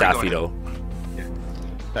actually Staffy, though.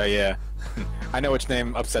 Oh, yeah. I know which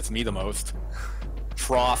name upsets me the most.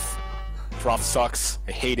 Troth. Troth sucks.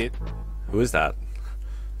 I hate it. Who is that?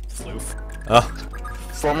 Sleuth. Oh.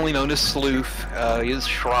 Formerly known as Sleuth, he is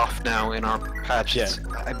Schroff now in our patch. Yeah.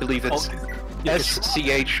 I believe it's Yeah,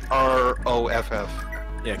 SCHROFF.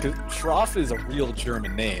 Yeah, because Schroff is a real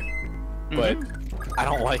German name, but I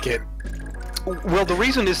don't like it. Well, the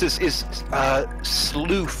reason is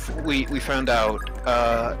Sleuth, we found out,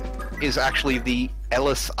 is actually the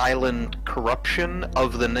Ellis Island corruption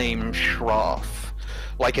of the name Schroff.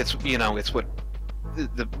 Like it's what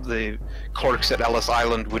the clerks at Ellis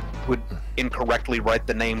Island would incorrectly write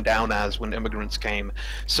the name down as when immigrants came.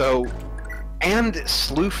 So, and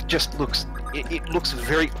Sleuth just looks, it looks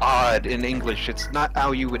very odd in English. It's not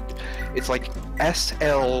how you would, it's like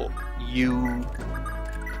SLUEF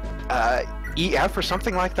or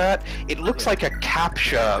something like that. It looks like a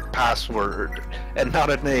CAPTCHA password and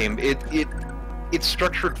not a name. It's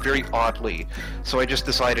structured very oddly, so I just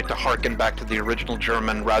decided to harken back to the original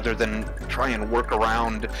German rather than try and work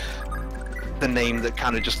around the name that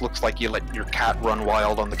kind of just looks like you let your cat run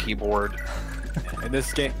wild on the keyboard. And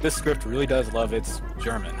this script really does love its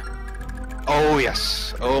German. Oh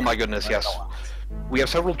yes, oh my goodness, yes. We have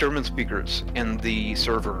several German speakers in the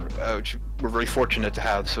server, which we're very fortunate to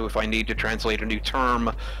have, so if I need to translate a new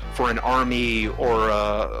term for an army or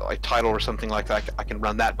a title or something like that, I can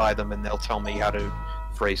run that by them and they'll tell me how to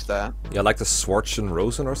phrase that. Yeah, like the Schwarzen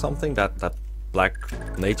Rosen or something, that black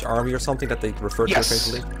mage army or something that they refer to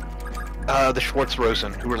occasionally? The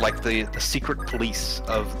Schwarzrosen, who were like the secret police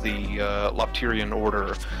of the Lopterian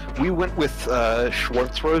Order. We went with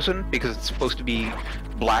Schwarzrosen because it's supposed to be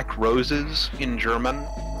black roses in German.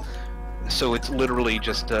 So it's literally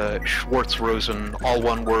just Schwarzrosen, all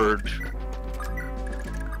one word.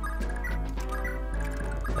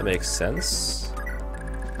 That makes sense,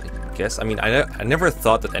 I guess. I mean, I never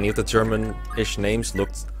thought that any of the German-ish names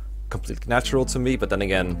looked completely natural to me, but then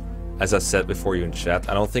again, as I said before you in chat,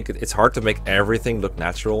 I don't think it's hard to make everything look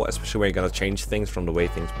natural, especially when you're gonna change things from the way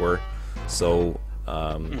things were. So,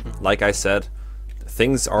 like I said,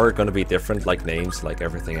 things are gonna be different, like names, like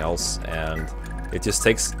everything else, and it just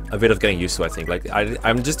takes a bit of getting used to, I think. Like,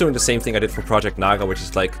 I'm just doing the same thing I did for Project Naga, which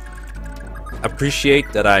is like,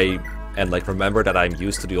 appreciate that like remember that I'm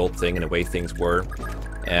used to the old thing and the way things were,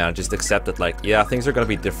 and just accept that, like, yeah, things are gonna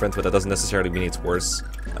be different, but that doesn't necessarily mean it's worse.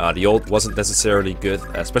 The old wasn't necessarily good,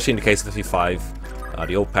 especially in the case of FE5.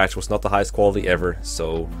 The old patch was not the highest quality ever,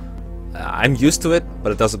 so I'm used to it,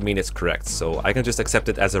 but it doesn't mean it's correct. So I can just accept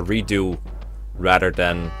it as a redo rather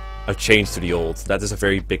than a change to the old. That is a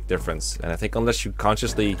very big difference, and I think unless you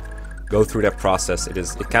consciously go through that process,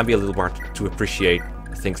 it can be a little hard to appreciate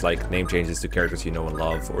things like name changes to characters you know and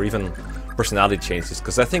love, or even personality changes.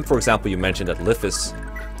 Because I think, for example, you mentioned that Lithis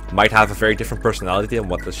might have a very different personality than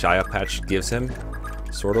what the Shia patch gives him,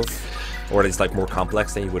 sort of, or it's like more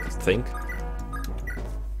complex than you would think.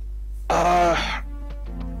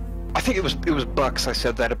 I think it was Bucks I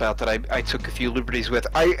said that about, that I took a few liberties with.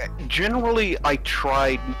 I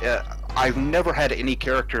tried, I've never had any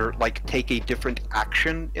character like take a different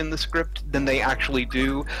action in the script than they actually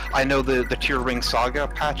do. I know the Tear Ring Saga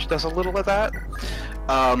patch does a little of that.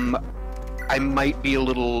 I might be a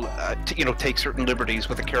little, take certain liberties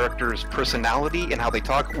with a character's personality and how they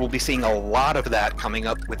talk. We'll be seeing a lot of that coming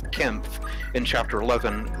up with Kempf in Chapter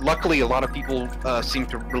 11. Luckily, a lot of people seem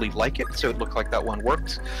to really like it, so it looked like that one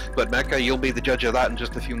worked. But Mekkah, you'll be the judge of that in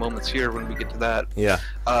just a few moments here when we get to that. Yeah.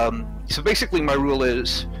 So basically, my rule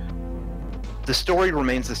is the story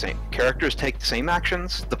remains the same. Characters take the same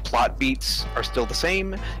actions. The plot beats are still the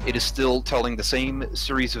same. It is still telling the same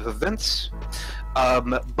series of events.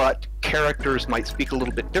 But characters might speak a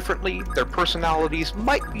little bit differently. Their personalities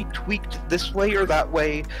might be tweaked this way or that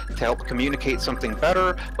way to help communicate something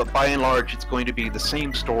better, but by and large it's going to be the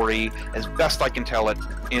same story as best I can tell it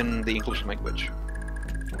in the English language.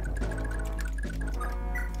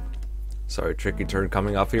 Sorry, tricky turn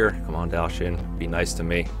coming up here. Come on, Dalshin. Be nice to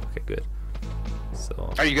me. Okay, good.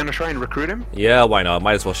 So. Are you going to try and recruit him? Yeah, why not?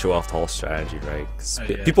 Might as well show off the whole strategy, right? 'Cause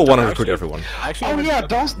Yeah. people want to recruit everyone. Actually, Oh yeah,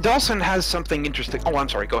 Dawson has something interesting. Oh, I'm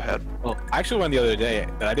sorry. Go ahead. Well, I actually learned the other day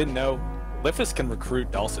that I didn't know. Lifus can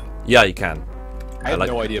recruit Dawson. Yeah, you can. I had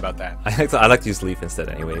no idea about that. I like to use Leaf instead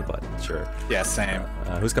anyway, but sure. Yeah, same.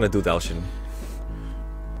 Who's gonna do Dalshin?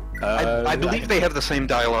 I believe they have the same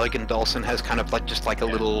dialogue, and Dawson has kind of like just like a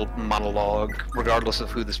little monologue, regardless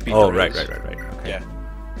of who the speaker is. Oh, right. Okay. Yeah.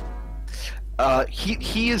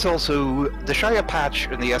 He is also the Shia patch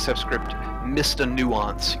in the SF script missed a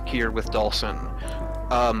nuance here with Dawson,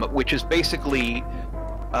 which is basically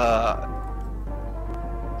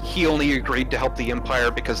he only agreed to help the Empire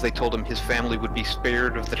because they told him his family would be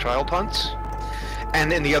spared of the child hunts.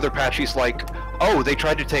 And in the other patch, he's like, "Oh, they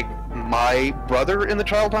tried to take my brother in the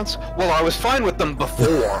child hunts? Well, I was fine with them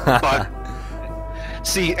before, but."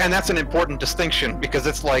 See, and that's an important distinction, because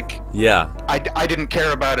it's like, Yeah. I didn't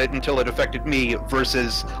care about it until it affected me,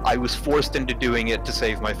 versus I was forced into doing it to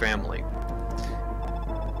save my family.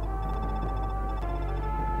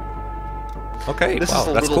 Okay. This wow, is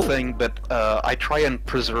a that's little cool. thing, but I try and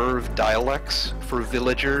preserve dialects for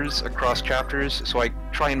villagers across chapters, so I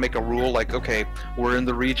try and make a rule like, okay, we're in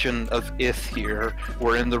the region of Ith here,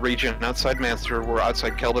 we're in the region outside Manster, we're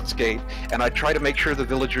outside Kelbit's Gate, and I try to make sure the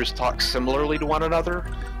villagers talk similarly to one another,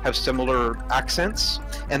 have similar accents,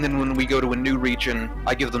 and then when we go to a new region,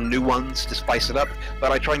 I give them new ones to spice it up,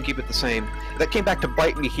 but I try and keep it the same. That came back to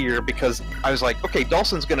bite me here, because I was like, okay,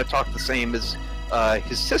 Dawson's going to talk the same as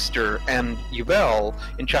his sister and Yubel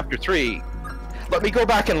in Chapter 3. Let me go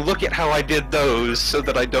back and look at how I did those so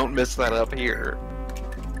that I don't mess that up here.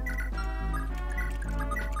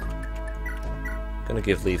 Gonna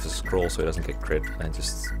give Leaf a scroll so he doesn't get crit, and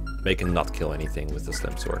just make him not kill anything with the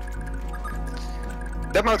slim sword.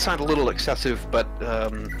 That might sound a little excessive, but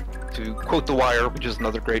to quote The Wire, which is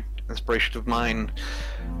another great inspiration of mine,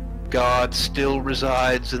 God still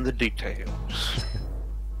resides in the details.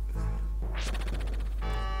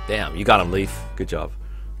 Damn, you got him, Leaf. Good job.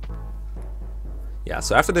 Yeah,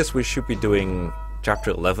 so after this we should be doing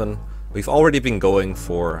Chapter 11. We've already been going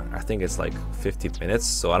for, I think it's like 50 minutes,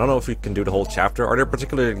 so I don't know if we can do the whole chapter. Are there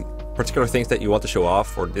particular things that you want to show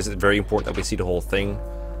off, or is it very important that we see the whole thing?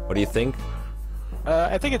 What do you think?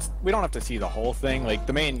 I think we don't have to see the whole thing. Like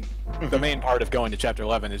the main part of going to Chapter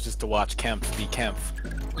 11 is just to watch Kempf be Kempf.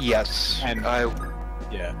 Yes, And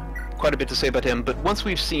yeah. quite a bit to say about him, but once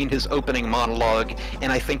we've seen his opening monologue,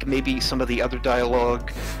 and I think maybe some of the other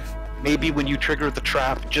dialogue, maybe when you trigger the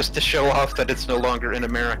trap just to show off that it's no longer in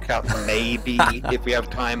America, maybe, if we have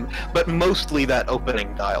time, but mostly that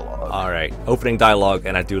opening dialogue. Alright, opening dialogue,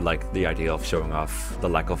 and I do like the idea of showing off the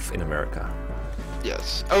lack of in America.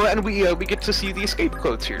 Yes. Oh, and we get to see the escape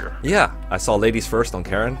quotes here. Yeah, I saw Ladies First on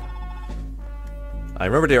Karen. I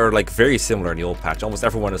remember they are like very similar in the old patch. Almost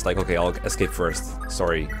everyone is like, okay, I'll escape first.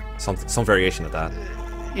 Sorry, some variation of that.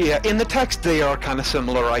 Yeah, in the text they are kind of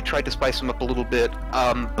similar. I tried to spice them up a little bit,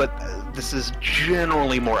 but this is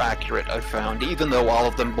generally more accurate, I've found, even though all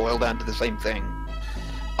of them boil down to the same thing.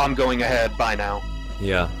 I'm going ahead, bye now.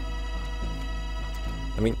 Yeah.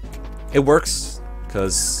 I mean, it works,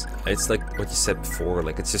 because it's like what you said before,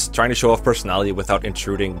 like it's just trying to show off personality without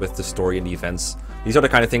intruding with the story and the events. These are the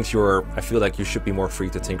kind of things I feel like you should be more free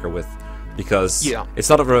to tinker with, because it's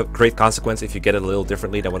not of a great consequence if you get it a little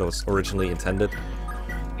differently than what it was originally intended.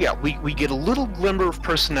 Yeah, we get a little glimmer of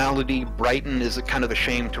personality. Brighton is kind of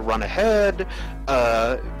ashamed to run ahead.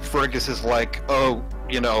 Fergus is like, oh,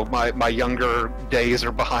 you know, my younger days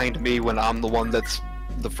are behind me when I'm the one that's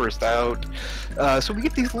the first out. So we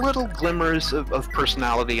get these little glimmers of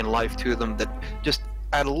personality and life to them that just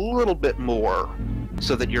add a little bit more,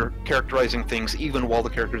 so that you're characterizing things even while the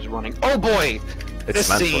characters are running. Oh boy! This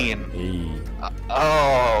scene!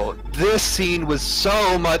 Oh, this scene was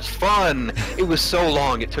so much fun! It was so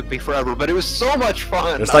long, it took me forever, but it was so much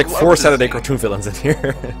fun! There's like 4 Saturday cartoon villains in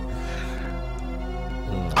here.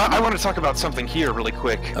 I want to talk about something here really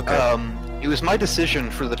quick. Okay. It was my decision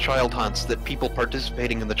for the child hunts that people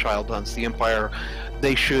participating in the child hunts, the Empire,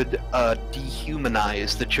 they should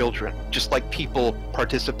dehumanize the children, just like people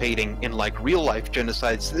participating in like real life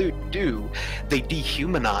genocides do. They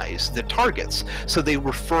dehumanize the targets, so they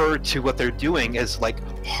refer to what they're doing as like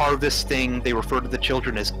harvesting. They refer to the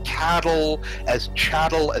children as cattle, as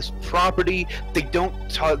chattel, as property. They don't.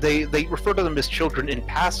 They refer to them as children in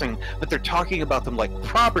passing, but they're talking about them like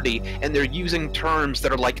property, and they're using terms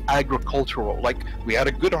that are like agricultural. Like, we had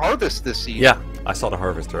a good harvest this season. Yeah, I saw the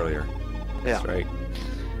harvest earlier. Yeah. That's right.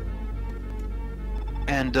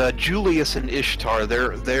 And Julius and Ishtar,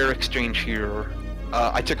 their exchange here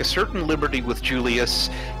I took a certain liberty with Julius.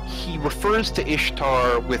 He refers to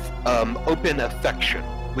Ishtar with open affection,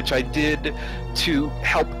 which I did to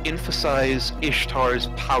help emphasize Ishtar's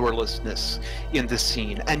powerlessness in this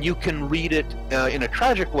scene. And you can read it in a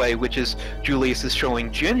tragic way, which is Julius is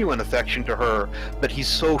showing genuine affection to her, but he's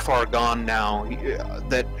so far gone now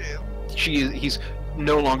that he's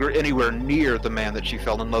no longer anywhere near the man that she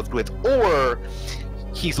fell in love with. Or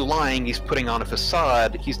he's lying, he's putting on a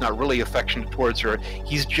facade, he's not really affectionate towards her,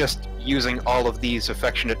 he's just using all of these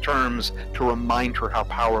affectionate terms to remind her how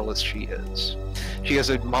powerless she is. She has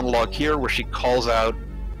a monologue here where she calls out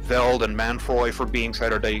Veld and Manfroy for being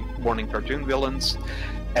Saturday morning cartoon villains,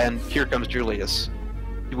 and here comes Julius.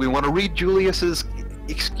 Do we want to read Julius's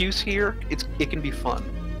excuse here? It can be fun.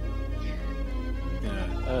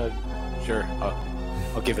 Yeah, sure.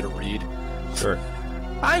 I'll give it a read. Sure.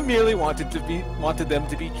 I merely wanted them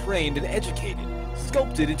to be trained and educated,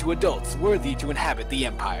 sculpted into adults worthy to inhabit the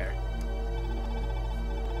Empire.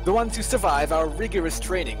 The ones who survive our rigorous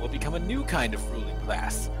training will become a new kind of ruling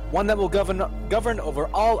class, one that will govern over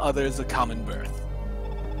all others of common birth.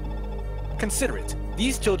 Consider it,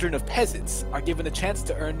 these children of peasants are given a chance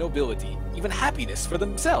to earn nobility, even happiness for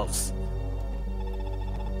themselves.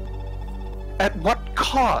 At what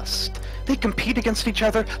cost? They compete against each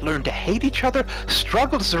other, learn to hate each other,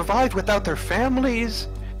 struggle to survive without their families.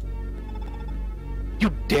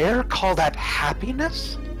 You dare call that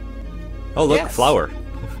happiness? Oh, look, Yes. flower.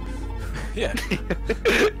 Yeah.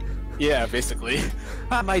 Yeah, basically.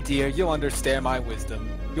 My dear, you'll understand my wisdom,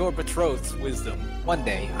 your betrothed's wisdom, one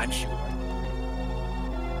day, I'm sure.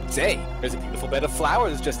 Say, there's a beautiful bed of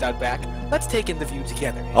flowers just out back. Let's take in the view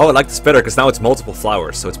together. Oh, I like this better because now it's multiple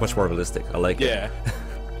flowers, so it's much more realistic. I like it. Yeah.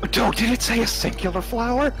 Oh, did it say a singular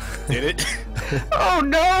flower? Did it? Oh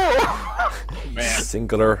no! Man.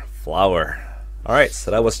 Singular flower. Alright, so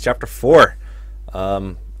that was chapter 4.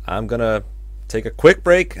 I'm gonna take a quick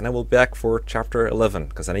break and I will be back for chapter 11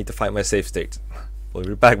 because I need to find my save state. We'll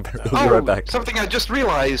be back. We'll be right back. Something I just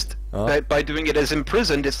realized that by doing it as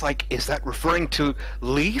imprisoned, it's like, is that referring to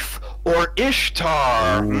Leaf or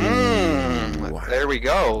Ishtar? There we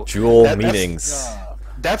go. Dual meanings.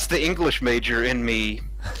 That's the English major in me,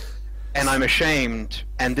 and I'm ashamed,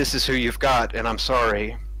 and this is who you've got, and I'm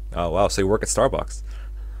sorry. Oh wow, so you work at Starbucks.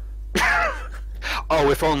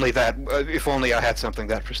 Oh, if only I had something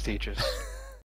that prestigious.